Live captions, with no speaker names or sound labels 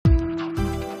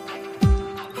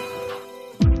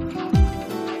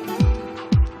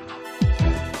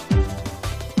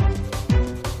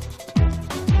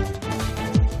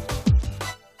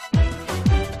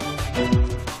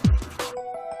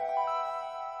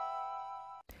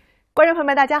观众朋友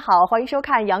们，大家好，欢迎收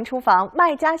看《洋厨房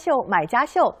卖家秀买家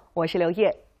秀》，我是刘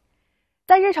烨。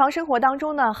在日常生活当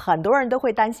中呢，很多人都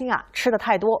会担心吃的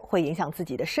太多会影响自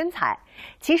己的身材。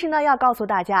其实呢，要告诉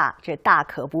大家这大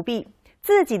可不必，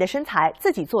自己的身材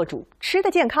自己做主，吃的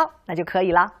健康那就可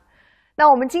以了。那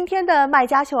我们今天的卖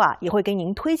家秀也会给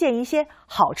您推荐一些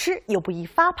好吃又不易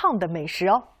发胖的美食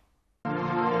哦。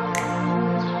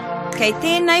Kei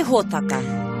tēnei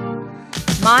hōtaka.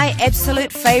 My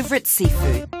absolute favourite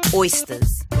seafood,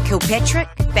 oysters. Kilpatrick,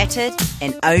 battered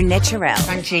and au naturel.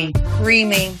 Crunchy,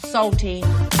 creamy, salty.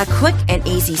 A quick and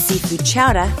easy seafood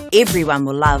chowder everyone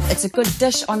will love. It's a good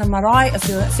dish on a marae if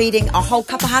you're feeding a whole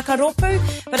kapahaka ropu,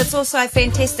 but it's also a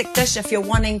fantastic dish if you're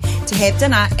wanting to have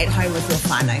dinner at home with your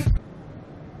whānau.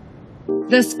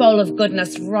 This bowl of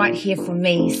goodness right here for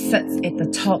me sits at the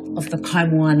top of the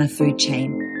Kaimoana food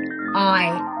chain. I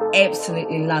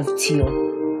absolutely love teal.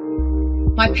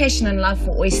 My passion and love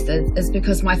for oysters is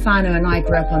because my whānau and I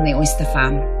grew up on the oyster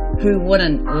farm. Who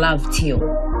wouldn't love teal?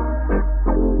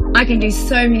 I can do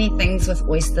so many things with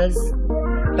oysters,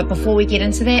 but before we get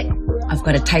into that, I've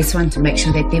got to taste one to make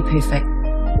sure that they're perfect.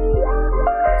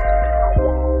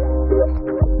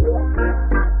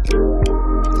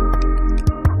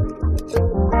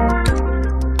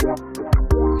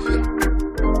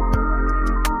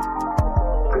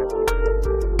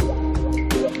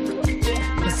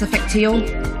 Pacific teal,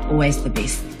 always the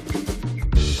best.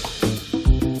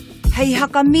 Hei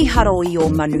haka miharo I o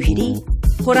manuhiri,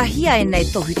 horahia e nei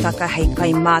tohutaka hei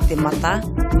kai mā te mata,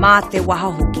 mā te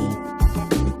waha hoki.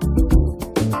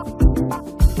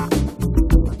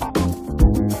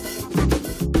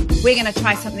 We're going to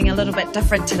try something a little bit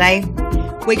different today.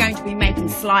 We're going to be making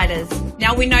sliders.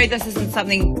 Now we know this isn't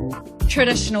something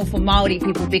traditional for Māori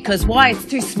people because why? It's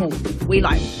too small. We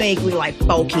like big, we like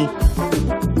bulky.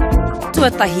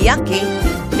 Tuatahi ake,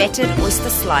 battered oyster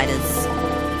sliders.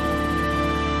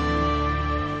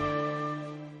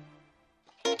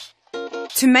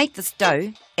 To make this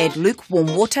dough, add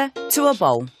lukewarm water to a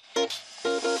bowl.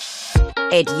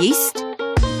 Add yeast,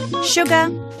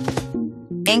 sugar,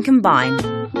 and combine.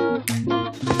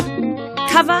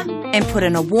 Cover and put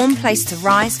in a warm place to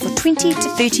rise for 20 to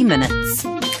 30 minutes.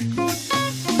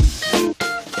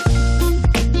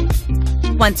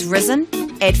 Once risen,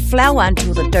 add flour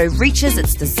until the dough reaches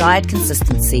its desired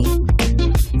consistency.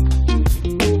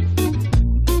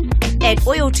 Add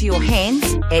oil to your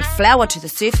hands, add flour to the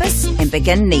surface and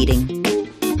begin kneading.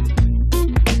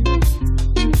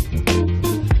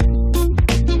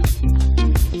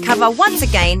 Cover once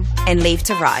again and leave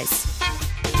to rise.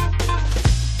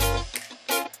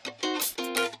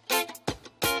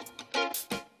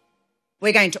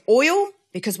 We're going to oil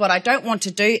because what I don't want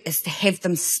to do is to have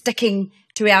them sticking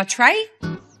to our tray.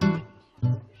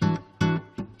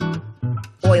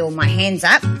 Oil my hands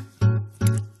up.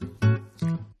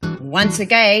 Once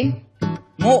again,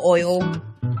 more oil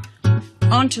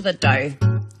onto the dough.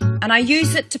 And I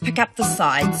use it to pick up the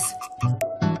sides.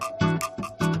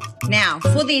 Now,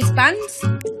 for these buns,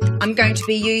 I'm going to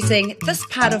be using this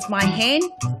part of my hand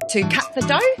to cut the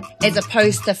dough as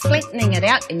opposed to flattening it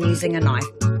out and using a knife.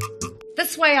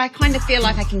 This way I kind of feel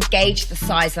like I can gauge the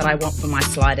size that I want for my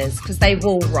sliders because they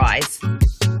will rise.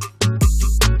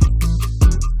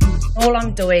 All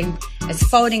I'm doing is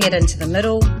folding it into the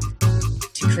middle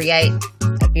to create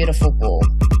a beautiful ball.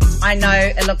 I know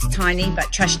it looks tiny,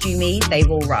 but trust you me, they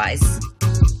will rise.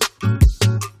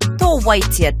 Tō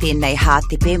waitia tēnei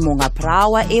hātepe mō ngā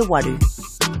parawa e waru.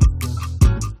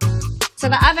 So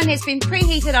the oven has been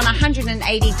preheated on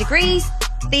 180 degrees.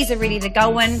 These are ready to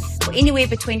go in for anywhere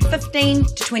between 15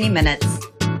 to 20 minutes.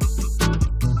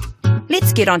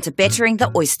 Let's get on to battering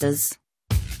the oysters.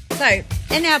 So,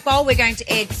 in our bowl we're going to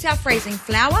add self-raising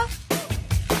flour,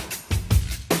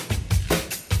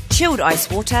 chilled ice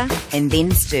water and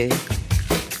then stir.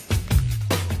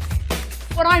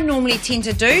 What I normally tend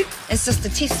to do is just to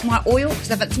test my oil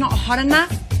because if it's not hot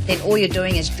enough, then all you're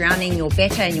doing is drowning your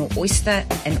batter and your oyster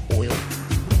in oil.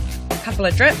 A couple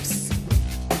of drips.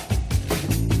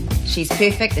 She's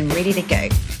perfect and ready to go.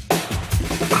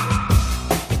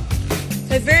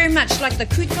 So very much like the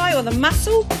kutai or the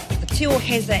mussel, the teal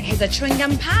has a chewing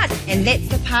gum part, and that's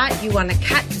the part you want to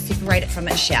cut to separate it from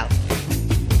its shell.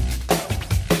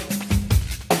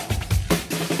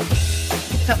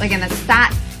 So we're going to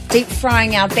start deep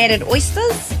frying our battered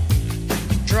oysters.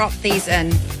 Drop these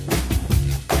in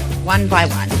one by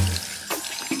one.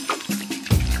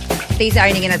 These are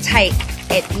only going to take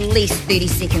at least 30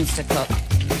 seconds to cook.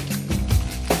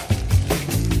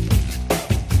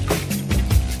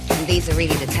 And these are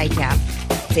ready to take out.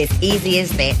 It's as easy as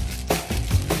that.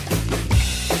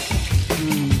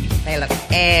 They look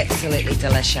absolutely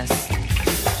delicious.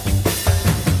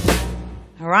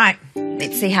 right,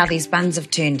 let's see how these buns have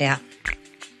turned out.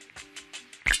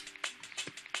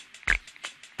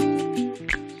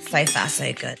 So far,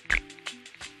 so good.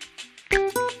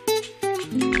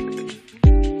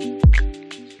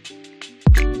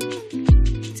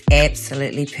 It's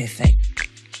absolutely perfect.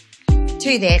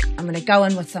 To that, I'm going to go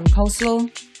in with some coleslaw.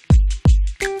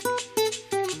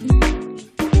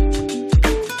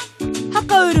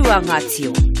 Hakaurua ngā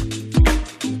tio.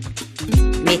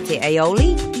 Me te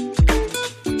aioli.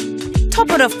 Top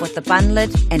it off with the bun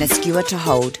lid and a skewer to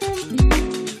hold.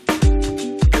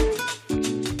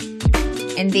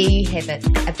 And there you have it,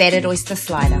 a battered oyster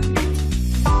slider.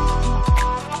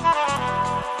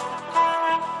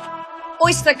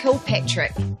 Oyster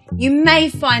Kilpatrick. You may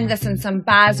find this in some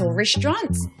bars or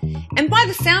restaurants, and by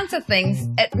the sounds of things,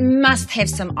 it must have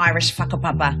some Irish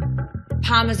whakapapa.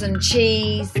 Parmesan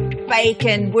cheese,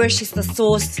 bacon, Worcestershire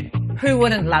sauce. Who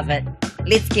wouldn't love it?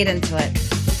 Let's get into it.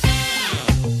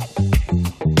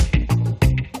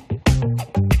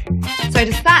 So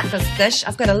to start this dish,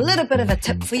 I've got a little bit of a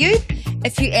tip for you.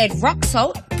 If you add rock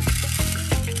salt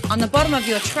on the bottom of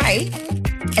your tray,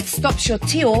 it stops your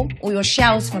tio or your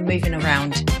shells from moving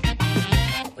around.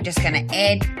 We're just going to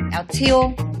add our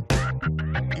tio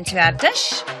into our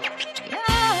dish.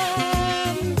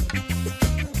 Yum.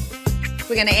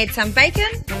 We're going to add some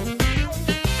bacon,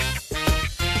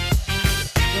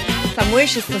 some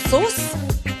Worcestershire sauce.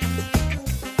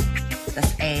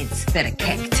 This adds a bit of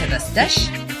kick to this dish.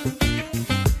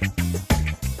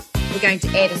 We're going to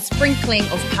add a sprinkling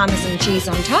of Parmesan cheese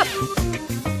on top.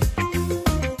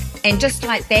 And just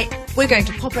like that, we're going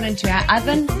to pop it into our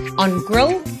oven on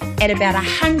grill at about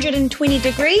 120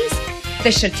 degrees.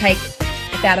 This should take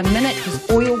about a minute because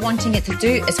all you're wanting it to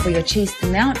do is for your cheese to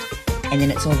melt, and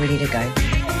then it's all ready to go.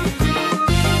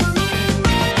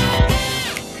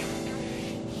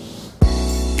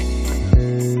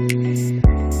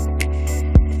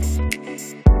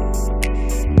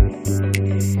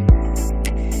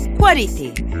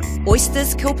 Kwarite,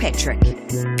 Oysters Kilpatrick.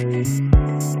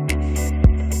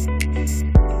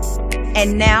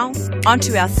 And now,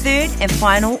 onto our third and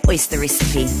final oyster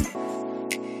recipe.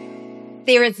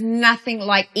 There is nothing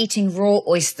like eating raw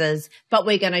oysters, but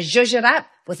we're going to zhuzh it up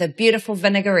with a beautiful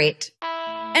vinaigrette.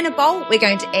 In a bowl, we're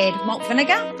going to add malt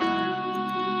vinegar,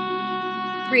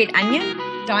 red onion,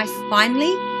 diced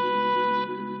finely,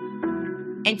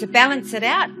 and to balance it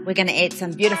out, we're going to add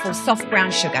some beautiful soft brown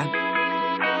sugar.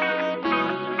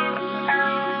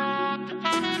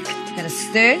 Going to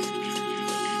stir,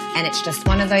 and it's just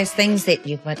one of those things that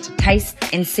you've got to taste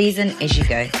and season as you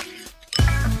go.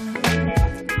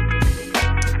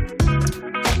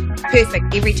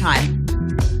 Perfect every time.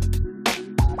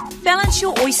 Balance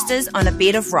your oysters on a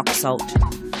bed of rock salt.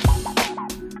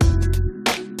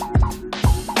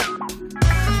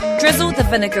 Drizzle the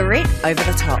vinaigrette over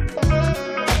the top.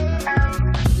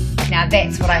 Now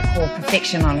that's what I call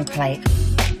perfection on a plate.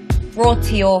 Raw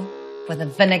teal with a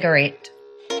vinaigrette.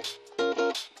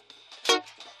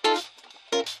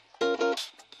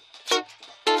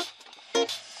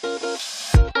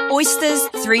 Oysters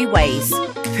Three Ways,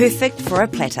 perfect for a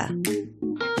platter.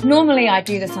 Normally I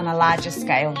do this on a larger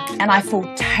scale and I fill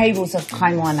tables of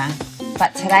kaimoana,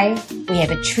 but today we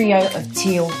have a trio of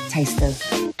teal tasters.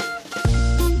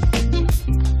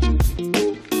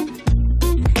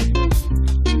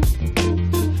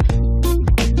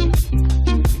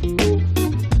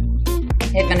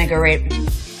 That vinaigrette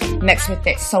mixed with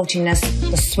that saltiness,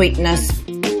 the sweetness,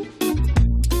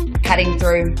 cutting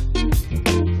through.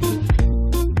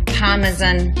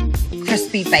 Parmesan,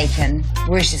 crispy bacon,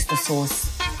 Worcestershire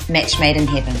sauce, match made in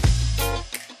heaven.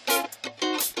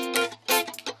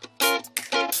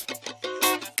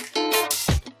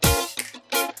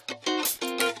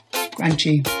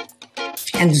 Crunchy.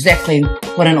 Exactly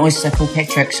what an oyster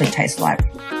Kilpatrick should taste like.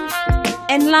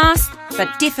 And last, but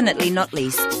definitely not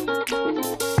least,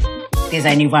 there's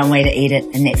only one way to eat it,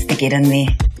 and that's to get in there.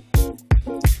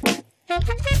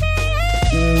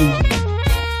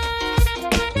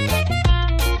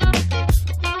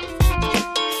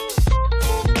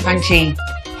 Crunchy,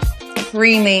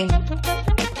 creamy,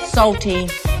 salty.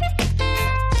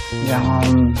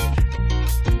 Yum.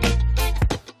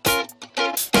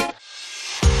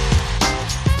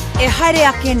 E haere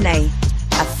ake nei,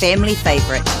 a family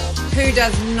favourite. Who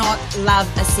does not love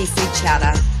a seafood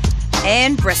chowder?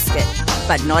 And brisket,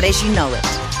 but not as you know it.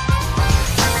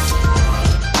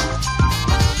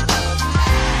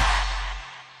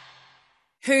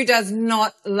 Who does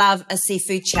not love a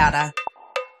seafood chowder?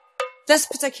 This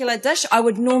particular dish I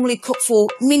would normally cook for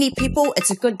many people. It's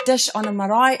a good dish on a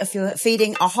marae if you're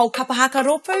feeding a whole kapahaka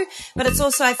ropu, but it's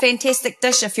also a fantastic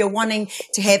dish if you're wanting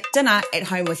to have dinner at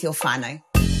home with your whānau.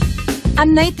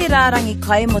 Anei te rārangi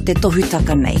kai mo te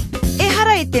tohutaka nei. E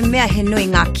hara e te mea he nui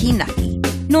ngā kīnaki.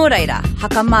 Nō reira,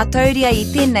 haka mātauria I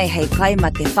tēnei hei kai ma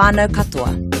te whānau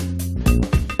katoa.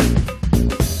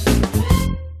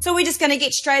 So we're just going to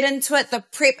get straight into it. The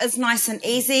prep is nice and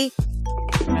easy.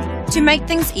 To make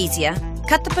things easier,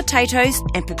 cut the potatoes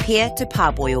and prepare to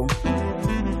parboil.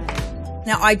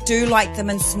 Now, I do like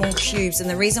them in small cubes, and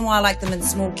the reason why I like them in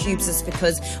small cubes is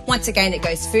because, once again, it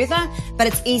goes further, but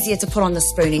it's easier to put on the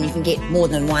spoon, and you can get more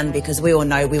than one because we all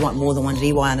know we want more than one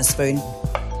riwai on a spoon.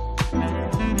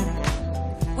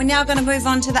 We're now going to move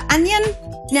on to the onion.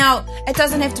 Now, it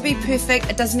doesn't have to be perfect,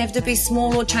 it doesn't have to be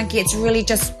small or chunky, it's really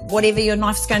just whatever your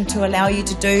knife's going to allow you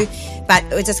to do, but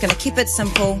we're just going to keep it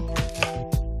simple.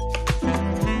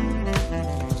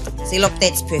 See, look,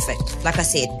 that's perfect. Like I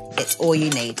said, that's all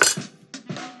you need.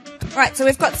 Right, so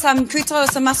we've got some kuto or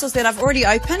some mussels that I've already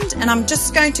opened, and I'm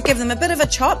just going to give them a bit of a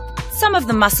chop. Some of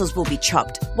the mussels will be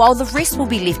chopped, while the rest will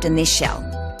be left in their shell.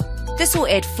 This will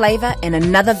add flavour and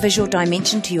another visual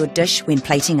dimension to your dish when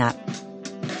plating up.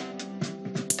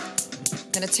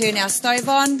 Going to turn our stove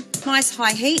on, nice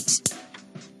high heat.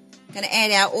 Going to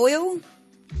add our oil.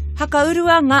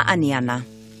 Hakaurua ngā aniana.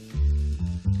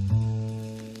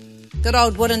 Good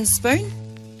old wooden spoon.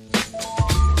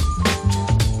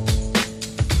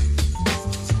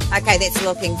 Okay, that's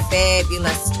looking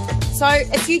fabulous. So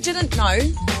if you didn't know,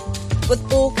 with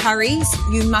all curries,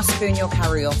 you must burn your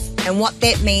curry off. And what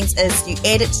that means is you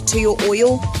add it to your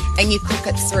oil and you cook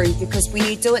it through, because when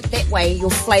you do it that way, your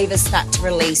flavours start to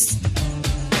release.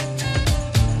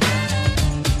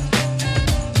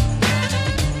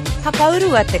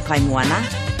 Hakaurua te kaimoana,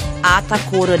 āta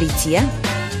kōriritia,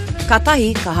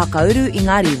 katahi ka hakauru I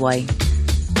ngā riwai.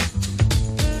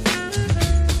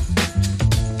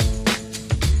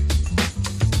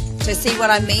 So see what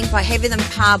I mean? By having them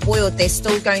parboiled, they're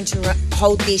still going to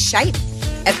hold their shape.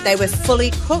 If they were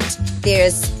fully cooked,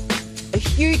 there's a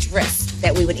huge risk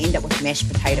that we would end up with mashed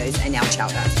potatoes in our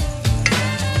chowder.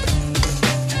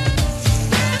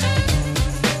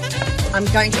 I'm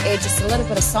going to add just a little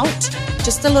bit of salt,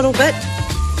 just a little bit.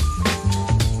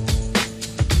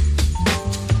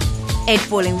 Add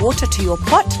boiling water to your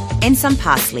pot and some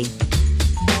parsley.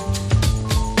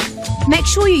 Make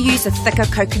sure you use a thicker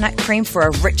coconut cream for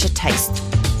a richer taste.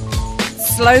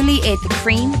 Slowly add the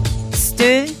cream,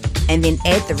 stir, and then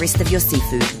add the rest of your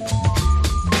seafood.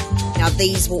 Now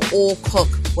these will all cook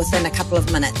within a couple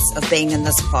of minutes of being in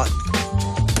this pot.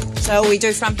 So all we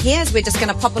do from here is we're just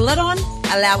going to pop a lid on,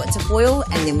 allow it to boil,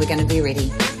 and then we're going to be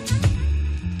ready.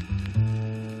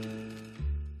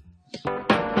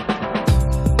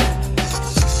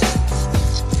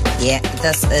 Yeah,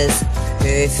 this is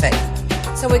perfect.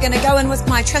 So we're going to go in with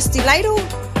my trusty ladle,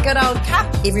 good old cup,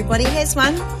 everybody has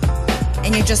one,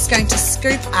 and you're just going to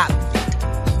scoop up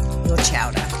your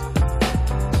chowder.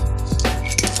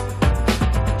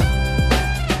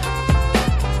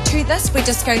 To this, we're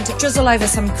just going to drizzle over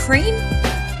some cream.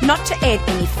 Not to add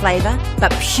any flavour,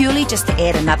 but purely just to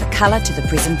add another colour to the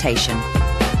presentation.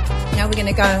 Now we're going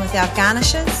to go in with our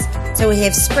garnishes. So we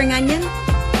have spring onion,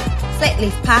 flat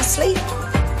leaf parsley,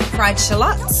 fried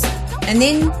shallots, and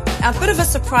then a bit of a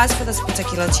surprise for this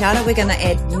particular chowder, we're going to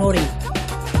add nori.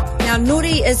 Now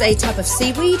nori is a type of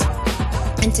seaweed.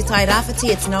 In Te Tai Rāwhiti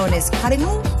it's known as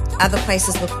karingo. Other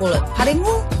places will call it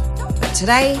paringo. But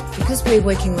today, because we're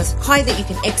working with kai that you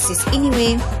can access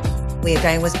anywhere, we're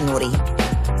going with nori.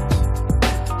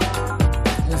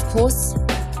 And of course,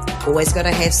 always got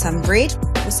to have some bread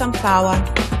or some flour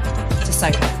to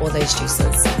soak up all those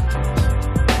juices.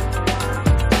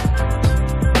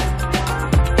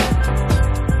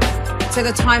 So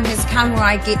the time has come where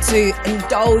I get to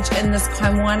indulge in this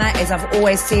kaimoana. As I've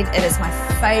always said, it is my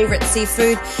favourite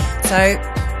seafood. So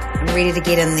I'm ready to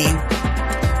get in there.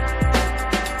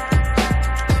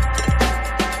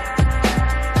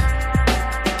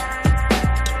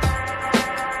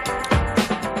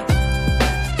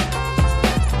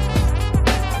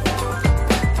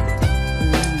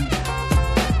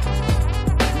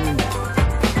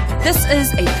 This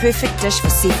is a perfect dish for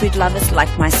seafood lovers like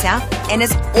myself, and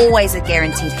is always a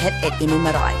guaranteed hit at any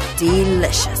marae.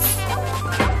 Delicious.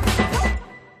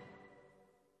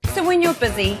 So when you're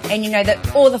busy and you know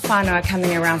that all the whānau are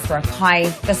coming around for a kai,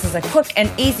 this is a quick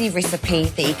and easy recipe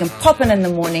that you can pop in the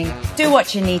morning, do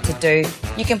what you need to do.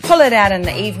 You can pull it out in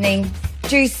the evening.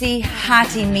 Juicy,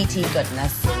 hearty, meaty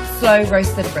goodness. Slow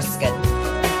roasted brisket.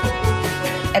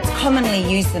 It's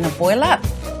commonly used in a boil-up,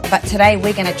 but today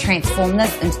we're going to transform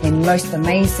this into the most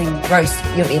amazing roast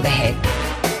you've ever had.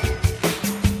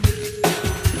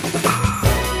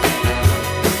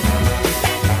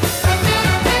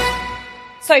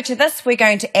 So So to this, we're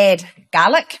going to add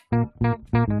garlic.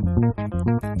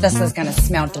 This is going to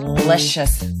smell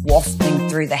delicious, wafting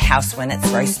through the house when it's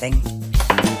roasting.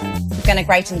 We're going to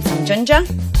grate in some ginger.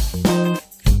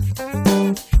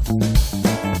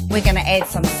 We're going to add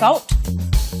some salt.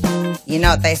 You know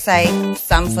what they say,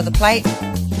 some for the plate,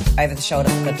 over the shoulder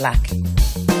for good luck.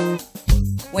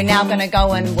 We're now going to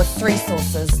go in with 3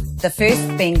 sauces. The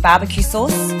first being barbecue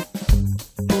sauce.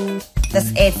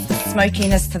 This adds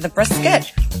smokiness to the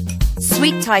brisket.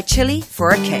 Sweet Thai chili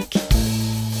for a kick.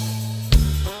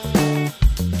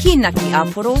 Kinaki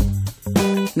aporo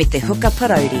me te huka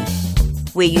parori.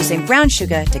 We're using brown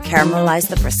sugar to caramelize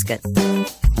the brisket.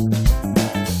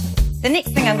 The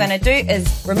next thing I'm going to do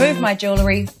is remove my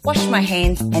jewellery, wash my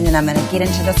hands, and then I'm going to get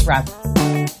into this rub.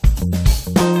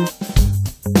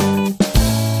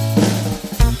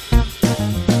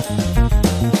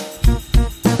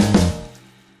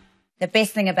 The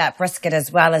best thing about brisket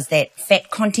as well is that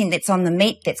fat content that's on the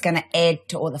meat that's going to add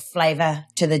to all the flavour,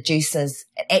 to the juices.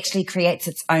 It actually creates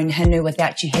its own hinu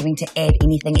without you having to add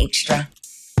anything extra.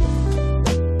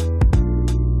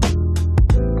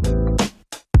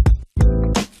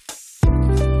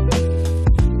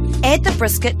 Add the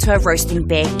brisket to a roasting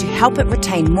bag to help it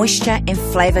retain moisture and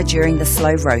flavour during the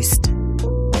slow roast.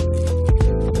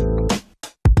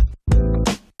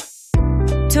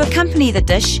 To accompany the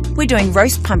dish, we're doing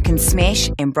roast pumpkin smash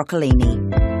and broccolini.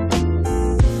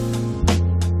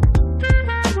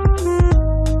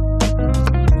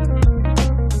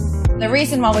 The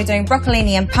reason why we're doing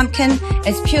broccolini and pumpkin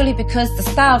is purely because the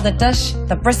style of the dish,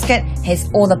 the brisket, has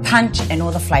all the punch and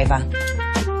all the flavour.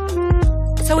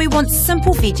 So we want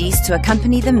simple veggies to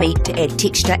accompany the meat to add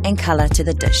texture and colour to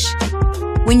the dish.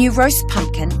 When you roast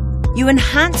pumpkin, you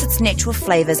enhance its natural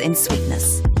flavours and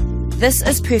sweetness. This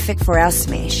is perfect for our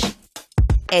smash.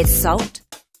 Add salt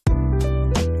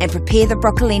and prepare the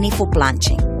broccolini for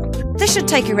blanching. This should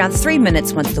take around 3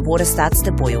 minutes once the water starts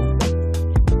to boil.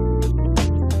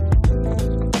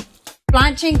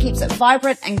 Blanching keeps it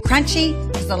vibrant and crunchy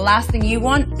because the last thing you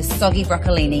want is soggy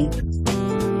broccolini.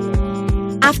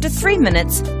 After 3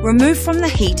 minutes, remove from the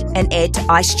heat and add to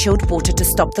ice-chilled water to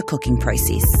stop the cooking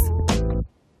process.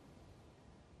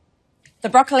 The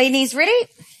broccolini is ready.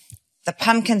 The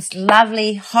pumpkin's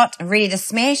lovely, hot and ready to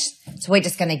smash. So we're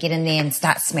just going to get in there and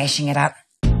start smashing it up.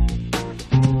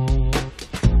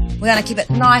 We're going to keep it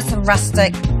nice and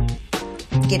rustic.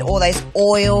 Get all those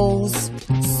oils,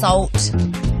 salt.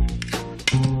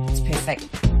 It's perfect.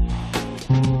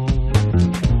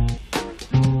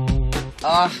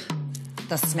 Oh,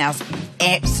 this smells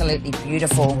absolutely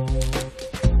beautiful.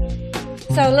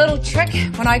 So a little trick,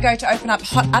 when I go to open up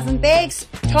hot oven bags,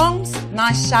 tongs,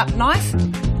 nice sharp knife.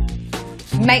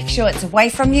 Make sure it's away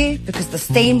from you because the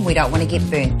steam, we don't want to get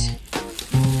burnt.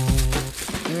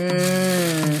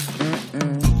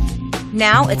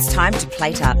 Now it's time to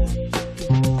plate up.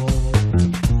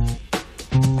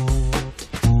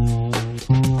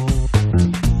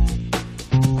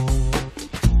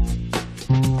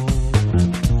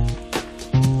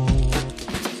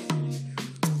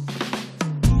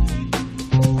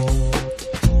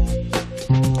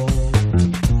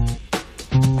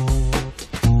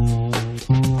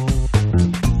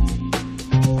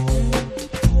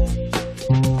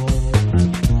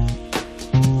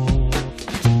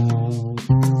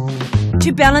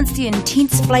 To balance the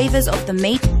intense flavours of the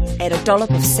meat, add a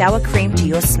dollop of sour cream to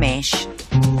your smash.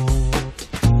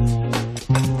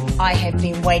 I have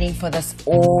been waiting for this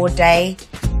all day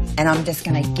and I'm just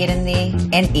going to get in there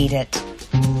and eat it.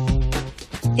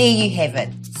 There you have it,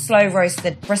 slow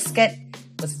roasted brisket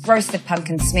with roasted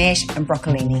pumpkin smash and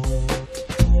broccolini.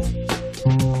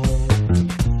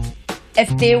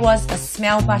 If there was a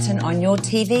smell button on your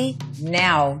TV,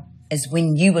 now is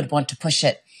when you would want to push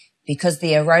it, because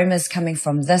the aromas coming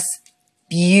from this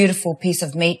beautiful piece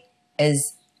of meat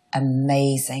is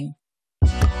amazing.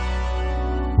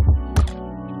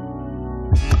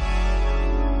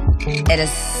 It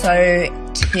is so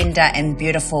tender and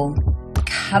beautiful,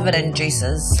 covered in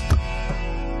juices.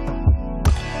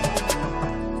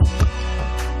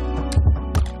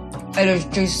 It is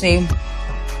juicy,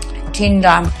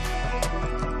 tender.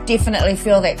 Definitely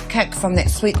feel that kick from that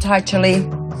sweet Thai chili.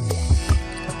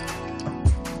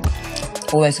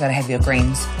 Always got to have your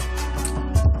greens.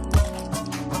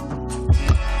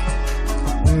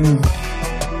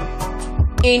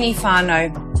 Any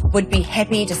whānau would be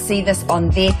happy to see this on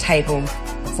their table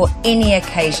for any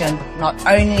occasion, not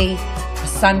only a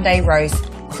Sunday roast,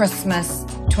 Christmas,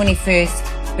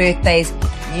 21st, birthdays,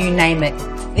 you name it.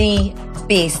 The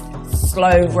best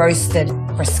slow roasted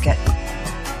brisket.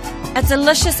 A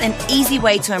delicious and easy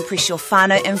way to impress your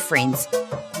whānau and friends.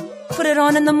 put it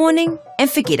on in the morning, and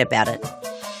forget about it.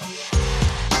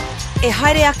 E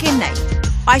haere ake nei,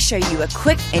 I show you a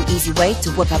quick and easy way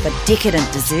to whip up a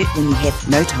decadent dessert when you have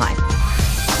no time.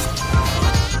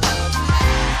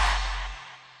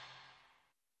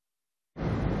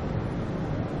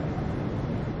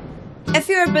 If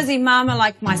you're a busy mama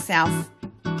like myself,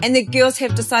 and the girls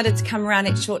have decided to come around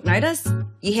at short notice,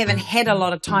 you haven't had a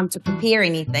lot of time to prepare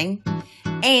anything,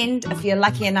 and if you're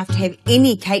lucky enough to have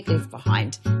any cake left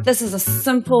behind, this is a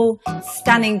simple,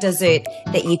 stunning dessert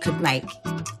that you could make.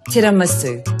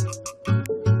 Tiramisu.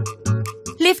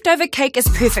 Leftover cake is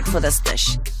perfect for this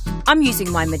dish. I'm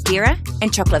using my Madeira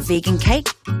and chocolate vegan cake,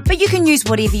 but you can use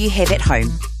whatever you have at home.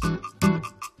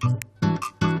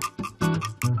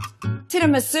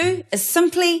 Tiramisu is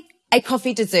simply a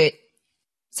coffee dessert.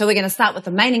 So we're going to start with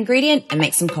the main ingredient and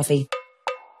make some coffee.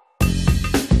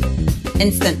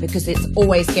 Instant, because it's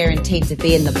always guaranteed to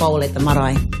be in the bowl at the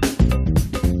marae.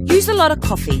 Use a lot of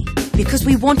coffee because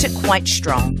we want it quite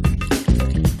strong.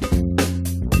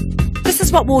 This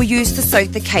is what we'll use to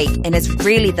soak the cake and is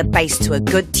really the base to a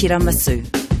good tiramisu.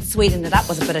 Sweeten it up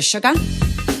with a bit of sugar.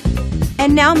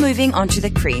 And now moving on to the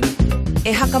cream.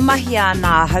 E hakamahia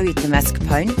nā hau I te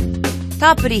mascarpone.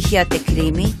 Tā purihia te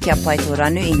creamy kia pai tō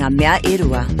ranu I ngā mea e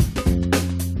rua.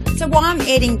 So why I'm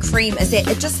adding cream is that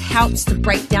it just helps to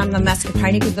break down the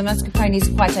mascarpone, because the mascarpone is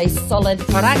quite a solid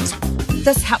product.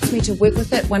 This helps me to work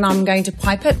with it when I'm going to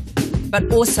pipe it.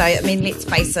 But also, I mean, let's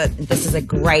face it, this is a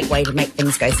great way to make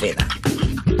things go further.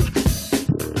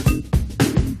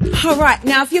 All right,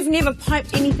 now if you've never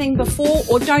piped anything before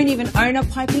or don't even own a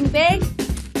piping bag,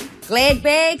 Glad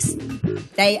bags,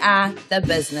 they are the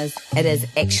business. It is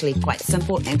actually quite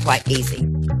simple and quite easy.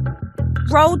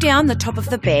 Roll down the top of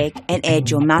the bag and add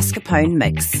your mascarpone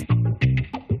mix.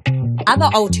 Other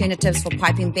alternatives for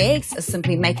piping bags is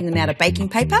simply making them out of baking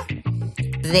paper.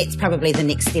 That's probably the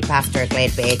next step after a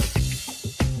Glad bag.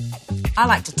 I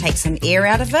like to take some air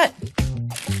out of it.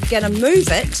 Gonna move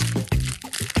it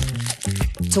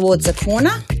towards the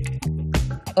corner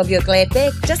of your Glad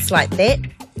bag, just like that.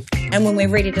 And when we're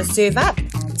ready to serve up,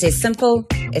 it's as simple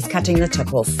as cutting the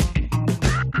tip off.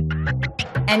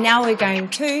 And now we're going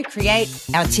to create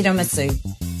our tiramisu.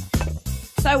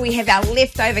 So we have our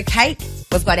leftover cake.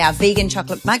 We've got our vegan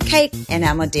chocolate mug cake and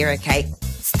our Madeira cake.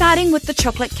 Starting with the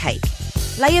chocolate cake,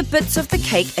 layer bits of the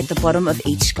cake at the bottom of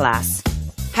each glass.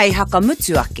 Hei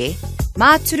hakamutu ake,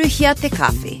 māturuhia te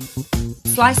kawhe.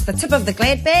 Slice the tip of the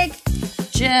Glad bag,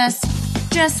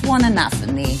 just one enough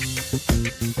in there.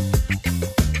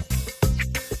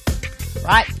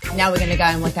 Right, now we're going to go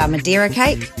in with our Madeira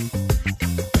cake.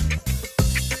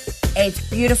 Adds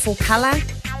beautiful colour,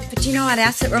 but you know what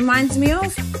else it reminds me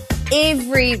of?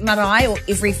 Every marae or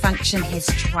every function has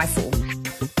trifle.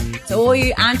 So all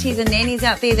you aunties and nannies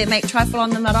out there that make trifle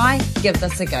on the marae, give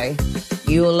this a go.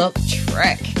 You'll look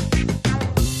trick.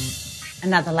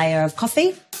 Another layer of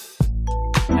coffee.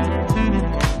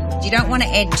 You don't want to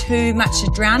add too much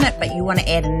to drown it, but you want to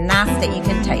add enough that you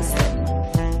can taste it.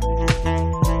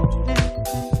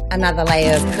 Another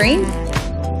layer of cream.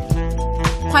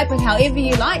 Pipe it however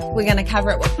you like. We're going to cover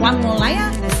it with one more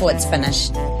layer before it's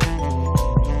finished.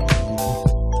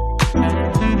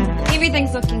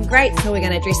 Everything's looking great, so we're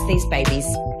going to dress these babies.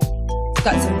 It's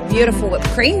got some beautiful whipped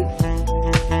cream.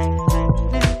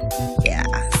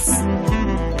 Yes.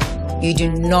 You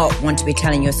do not want to be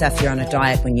telling yourself you're on a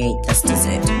diet when you eat this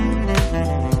dessert.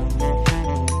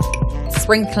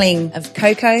 Sprinkling of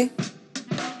cocoa.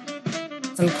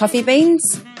 Some coffee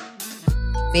beans.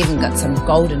 We've even got some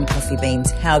golden coffee beans.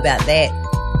 How about that?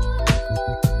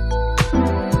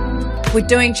 We're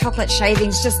doing chocolate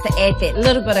shavings just to add that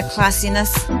little bit of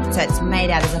classiness, so it's made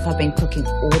out as if I've been cooking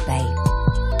all day.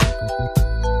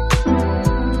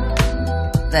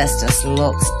 This just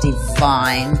looks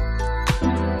divine.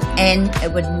 And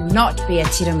it would not be a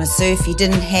tiramisu if you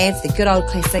didn't have the good old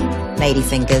classic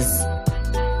ladyfingers.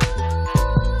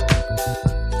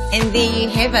 And there you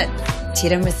have it,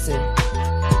 tiramisu.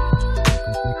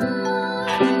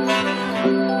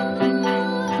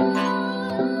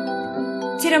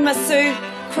 Tiramisu,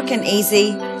 quick and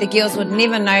easy. The girls would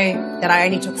never know that I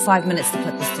only took 5 minutes to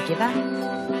put this together.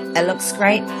 It looks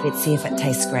great. Let's see if it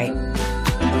tastes great.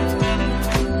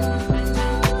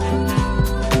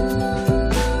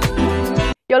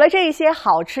 有了这一些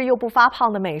好吃又不发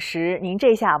胖的美食，您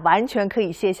这下完全可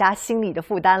以卸下心里的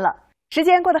负担了。时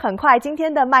间过得很快，今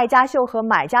天的卖家秀和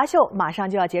买家秀马上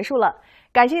就要结束了。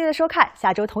感谢您的收看，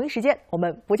下周同一时间我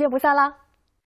们不见不散啦！